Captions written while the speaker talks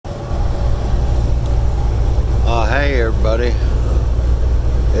everybody.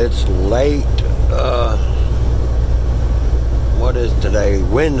 It's late. What is today?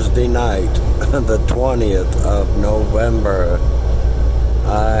 Wednesday night, the 20th of November.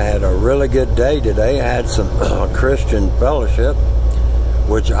 I had a really good day today. I had some Christian fellowship,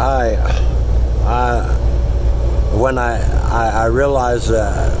 which when I realized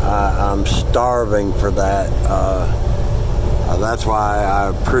that I'm starving for that. That's why I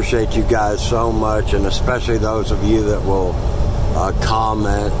appreciate you guys so much, and especially those of you that will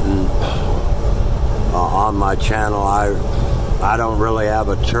comment on my channel. I don't really have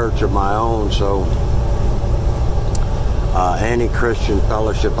a church of my own, so any Christian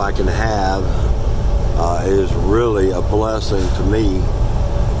fellowship I can have is really a blessing to me.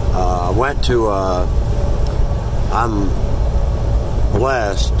 I went to I'm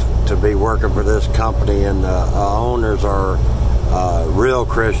blessed to be working for this company, and the owners are real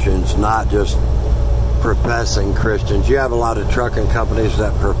Christians, not just professing Christians. You have a lot of trucking companies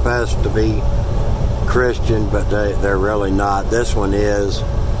that profess to be Christian, but they're really not. This one is.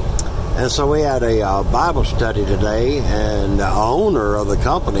 And so we had a Bible study today, and the owner of the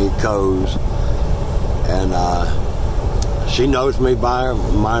company goes, and she knows me by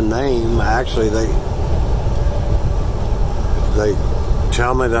my name. Actually, they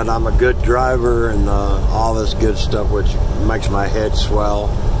tell me that I'm a good driver and all this good stuff, which makes my head swell,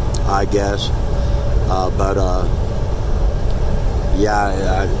 I guess.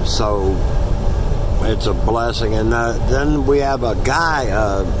 So it's a blessing. And then we have a guy,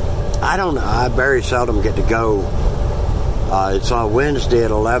 I very seldom get to go. It's on Wednesday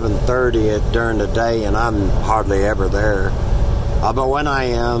at 11:30 during the day, and I'm hardly ever there. But when I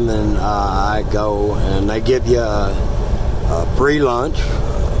am, and I go, and they give you a free lunch,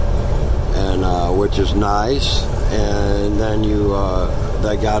 and which is nice. And then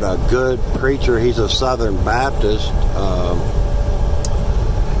they got a good preacher. He's a Southern Baptist,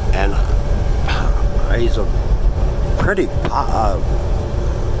 and he's a pretty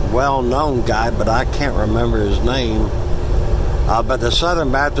well-known guy, but I can't remember his name. But the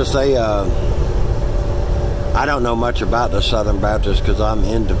Southern Baptist, I don't know much about the Southern Baptist because I'm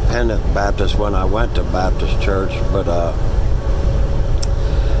independent Baptist when I went to Baptist church, but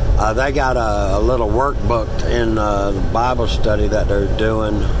they got a little workbook in the Bible study that they're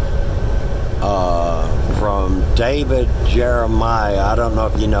doing from David Jeremiah. I don't know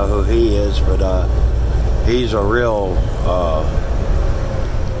if you know who he is, but he's a real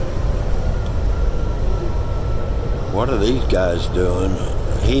what are these guys doing?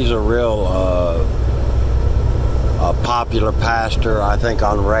 He's a real popular pastor, I think,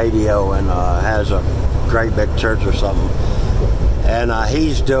 on radio, and has a great big church or something. And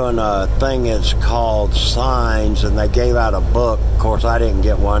he's doing a thing that's called Signs, and they gave out a book. Of course, I didn't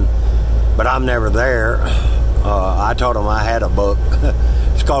get one, but I'm never there. I told him I had a book.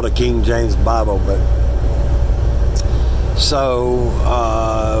 It's called a King James Bible,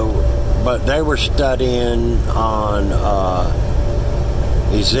 but they were studying on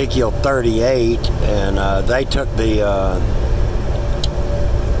Ezekiel 38, and they took the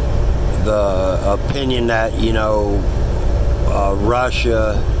opinion that,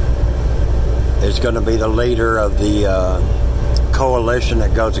 Russia is going to be the leader of the coalition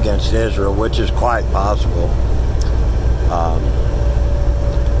that goes against Israel, which is quite possible,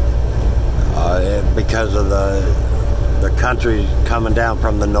 because of the country coming down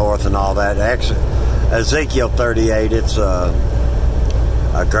from the north and all that. Ezekiel 38, it's a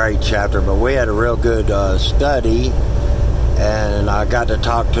great chapter, but we had a real good study, and I got to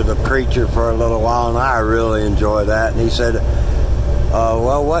talk to the preacher for a little while, and I really enjoy that. And he said,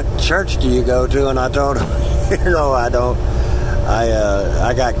 well, what church do you go to? And I told him, I don't.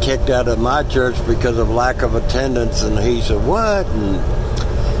 I got kicked out of my church because of lack of attendance. And he said, what?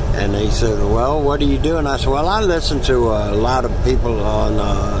 And he said, well, what do you do? And I said, well, I listen to a lot of people on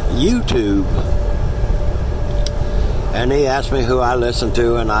YouTube. And he asked me who I listen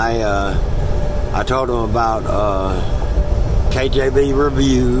to, and I told him about KJV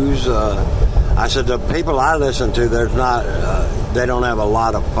Reviews. I said, the people I listen to, they don't have a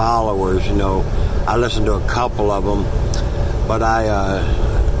lot of followers, I listen to a couple of them, but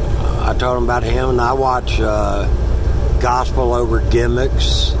I told him about him, and I watch Gospel Over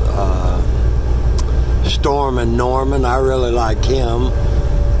Gimmicks, Storm and Norman. I really like him.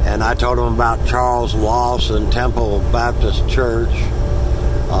 And I told him about Charles Lawson, Temple Baptist Church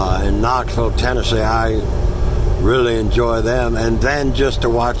in Knoxville, Tennessee. I really enjoy them. And then just to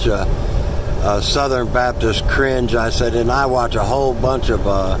watch a Southern Baptist cringe, I said, and I watch a whole bunch of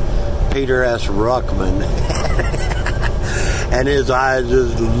Peter S. Ruckman. and his eyes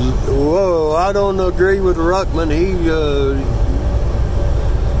just, whoa, I don't agree with Ruckman. He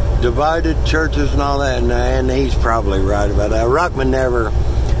divided churches and all that, and he's probably right about that. Ruckman never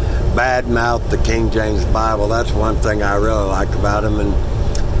badmouthed the King James Bible. That's one thing I really like about him, and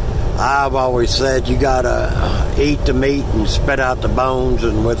I've always said you gotta eat the meat and spit out the bones,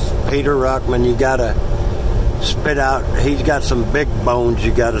 and with Peter Ruckman, you gotta spit out, he's got some big bones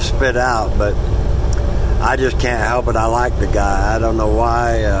you gotta spit out, but I just can't help it. I like the guy. I don't know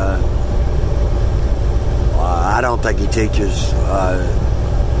why. I don't think he teaches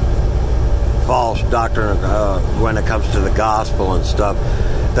false doctrine when it comes to the gospel and stuff.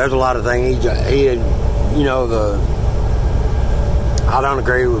 There's a lot of things he you know, I don't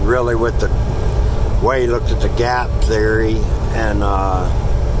agree really with the way he looked at the gap theory, and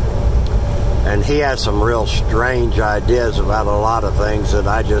he has some real strange ideas about a lot of things that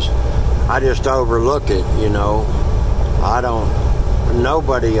I just overlook it, you know.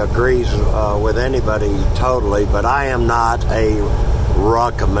 Nobody agrees with anybody totally, but I am not a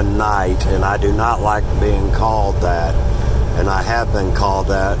Ruckmanite, and I do not like being called that, and I have been called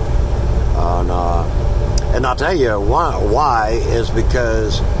that. And I'll tell you why is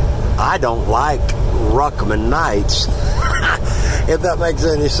because I don't like Ruckmanites. If that makes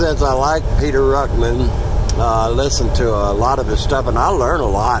any sense. I like Peter Ruckman. Listen to a lot of his stuff, and I learn a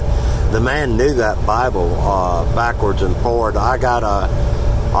lot. The man knew that Bible backwards and forward. I got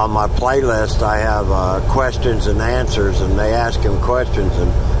on my playlist, I have questions and answers, and they ask him questions,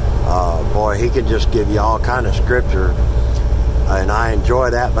 and boy, he can just give you all kind of scripture, and I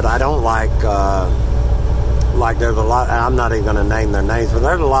enjoy that. But I don't like there's a lot, I'm not even going to name their names, but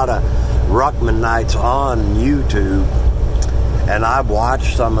there's a lot of Ruckmanites on YouTube, and I've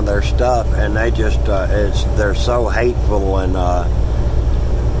watched some of their stuff, and they just they're so hateful, and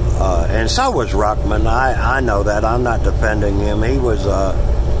so was Ruckman. I know that. I'm not defending him. He was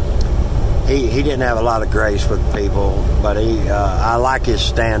he didn't have a lot of grace with people, but I like his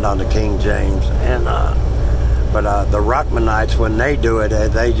stand on the King James, and but the Ruckmanites, when they do it,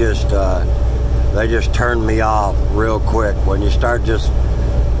 they just turn me off real quick. When you start just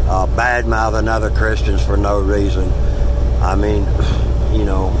bad-mouthing other Christians for no reason. I mean, you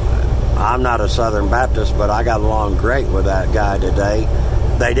know, I'm not a Southern Baptist, but I got along great with that guy today.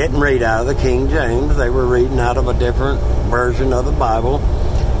 They didn't read out of the King James. They were reading out of a different version of the Bible.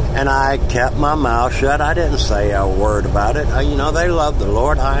 And I kept my mouth shut. I didn't say a word about it. You know, they love the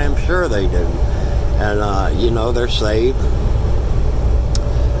Lord. I am sure they do. And, you know, they're saved.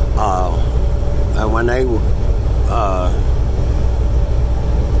 And when they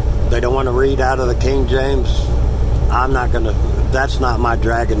don't want to read out of the King James, I'm not going to, that's not my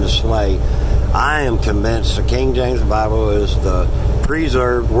dragon to slay. I am convinced the King James Bible is the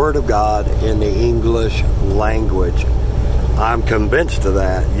preserved Word of God in the English language. I'm convinced of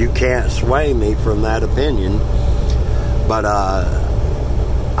that. You can't sway me from that opinion. But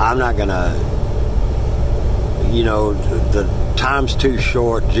I'm not going to, you know, the time's too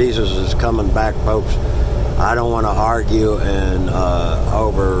short. Jesus is coming back, folks. I don't want to argue and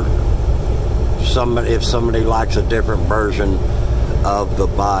over somebody, if somebody likes a different version of the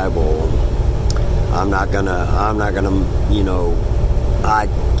Bible. I'm not gonna, you know,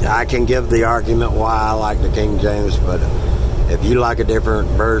 I can give the argument why I like the King James, but if you like a different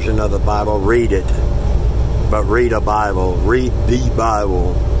version of the Bible, read it. But read a Bible. Read the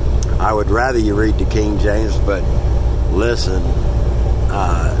Bible. I would rather you read the King James, but listen,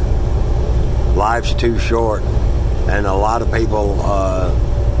 life's too short, and a lot of people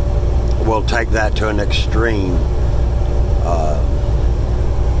will take that to an extreme.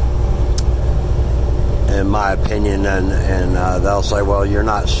 In my opinion, and they'll say, well, you're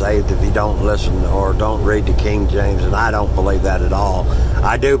not saved if you don't listen or don't read the King James, and I don't believe that at all.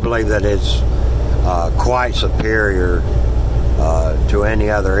 I do believe that it's quite superior to any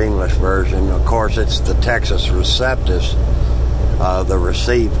other English version. Of course, it's the Textus Receptus, the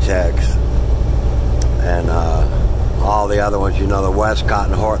received text, and all the other ones, you know, the Westcott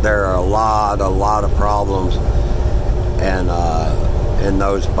and Hort. There are a lot of problems, and in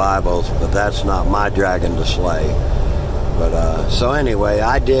those Bibles, but that's not my dragon to slay. But so anyway,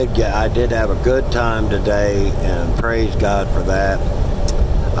 I did have a good time today, and praise God for that.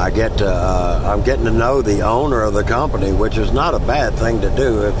 I'm getting to know the owner of the company, which is not a bad thing to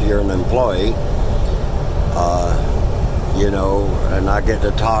do if you're an employee. You know, and I get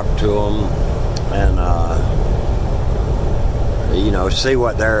to talk to them and you know, see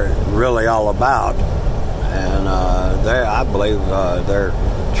what they're really all about. And I believe they're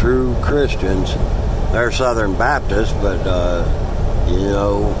true Christians. They're Southern Baptists, but you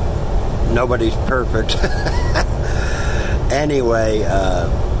know, nobody's perfect. anyway,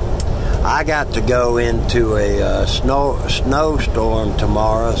 I got to go into a snowstorm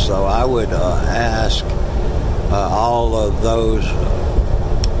tomorrow, so I would ask all of those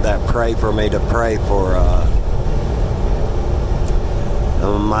that pray for me to pray for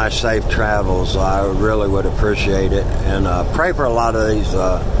my safe travels. I really would appreciate it. And pray for a lot of these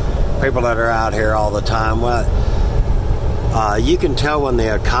people that are out here all the time. Well, you can tell when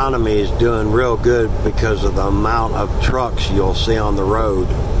the economy is doing real good because of the amount of trucks you'll see on the road.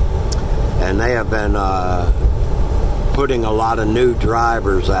 And they have been putting a lot of new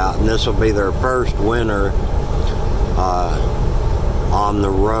drivers out, and this will be their first winter on the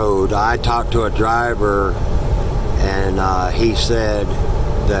road. I talked to a driver, and he said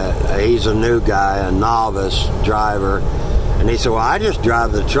that he's a new guy, a novice driver, and he said, well, I just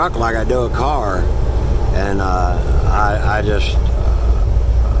drive the truck like I do a car. And I just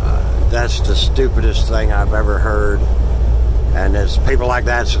that's the stupidest thing I've ever heard. And it's people like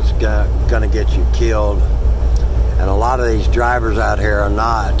that's going to get you killed. And a lot of these drivers out here are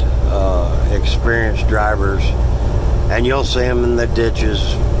not experienced drivers, and you'll see them in the ditches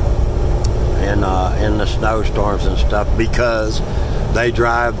in the snowstorms and stuff because they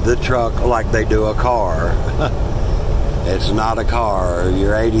drive the truck like they do a car. It's not a car.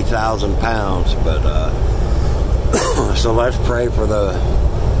 You're 80,000 pounds, but so let's pray for the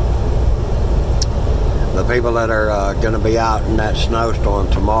people that are going to be out in that snowstorm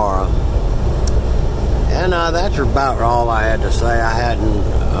tomorrow. And that's about all I had to say. I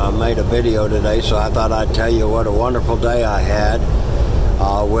hadn't made a video today, so I thought I'd tell you what a wonderful day I had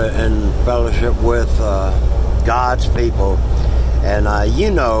in fellowship with God's people. And you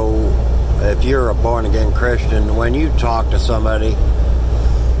know, if you're a born-again Christian, when you talk to somebody,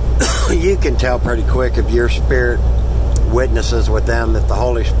 you can tell pretty quick if your spirit witnesses with them, if the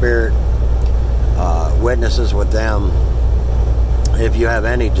Holy Spirit witnesses with them, if you have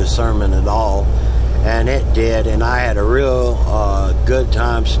any discernment at all. And it did, and I had a real good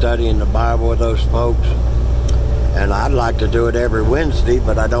time studying the Bible with those folks. And I'd like to do it every Wednesday,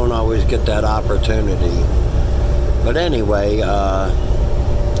 but I don't always get that opportunity. But anyway,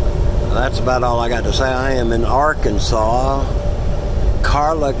 that's about all I got to say. I am in Arkansas,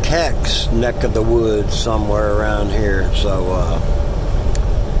 Carla Keck's neck of the woods, somewhere around here. So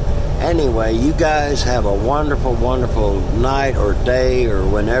anyway, you guys have a wonderful, wonderful night or day or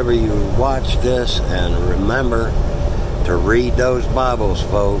whenever you watch this. And remember to read those Bibles,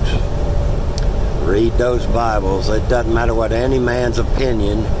 folks. Read those Bibles. It doesn't matter what any man's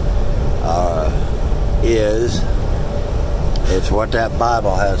opinion is. It's what that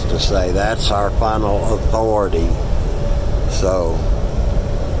Bible has to say. That's our final authority. So,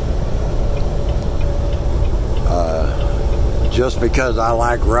 just because I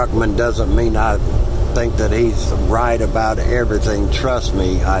like Ruckman doesn't mean I think that he's right about everything. Trust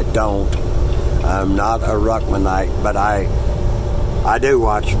me, I don't. I'm not a Ruckmanite, but I do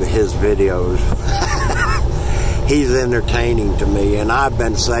watch his videos. He's entertaining to me, and I've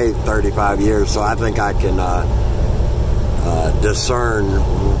been saved 35 years, so I think I can discern,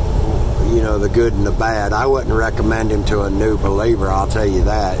 you know, the good and the bad. I wouldn't recommend him to a new believer, I'll tell you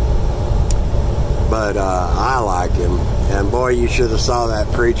that. But I like him. And boy, you should have saw that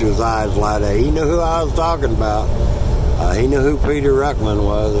preacher's eyes light up. He knew who I was talking about. He knew who Peter Ruckman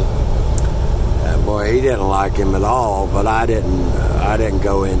was. And boy, he didn't like him at all. But I didn't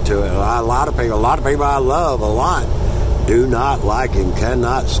go into it. A lot of people I love a lot do not like him,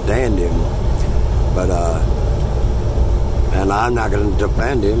 cannot stand him. But and I'm not going to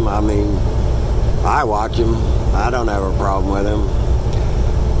defend him. I mean, I watch him. I don't have a problem with him.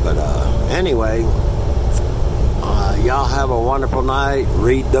 But anyway, y'all have a wonderful night.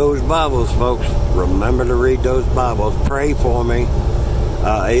 Read those Bibles, folks. Remember to read those Bibles. Pray for me,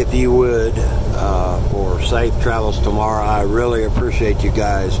 if you would, for safe travels tomorrow. I really appreciate you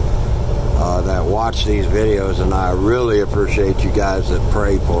guys that watch these videos, and I really appreciate you guys that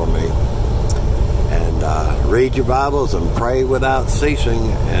pray for me. And read your Bibles and pray without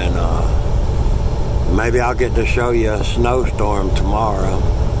ceasing. And maybe I'll get to show you a snowstorm tomorrow.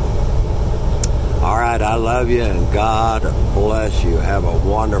 All right, I love you, and God bless you. Have a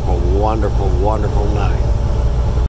wonderful, wonderful, wonderful night.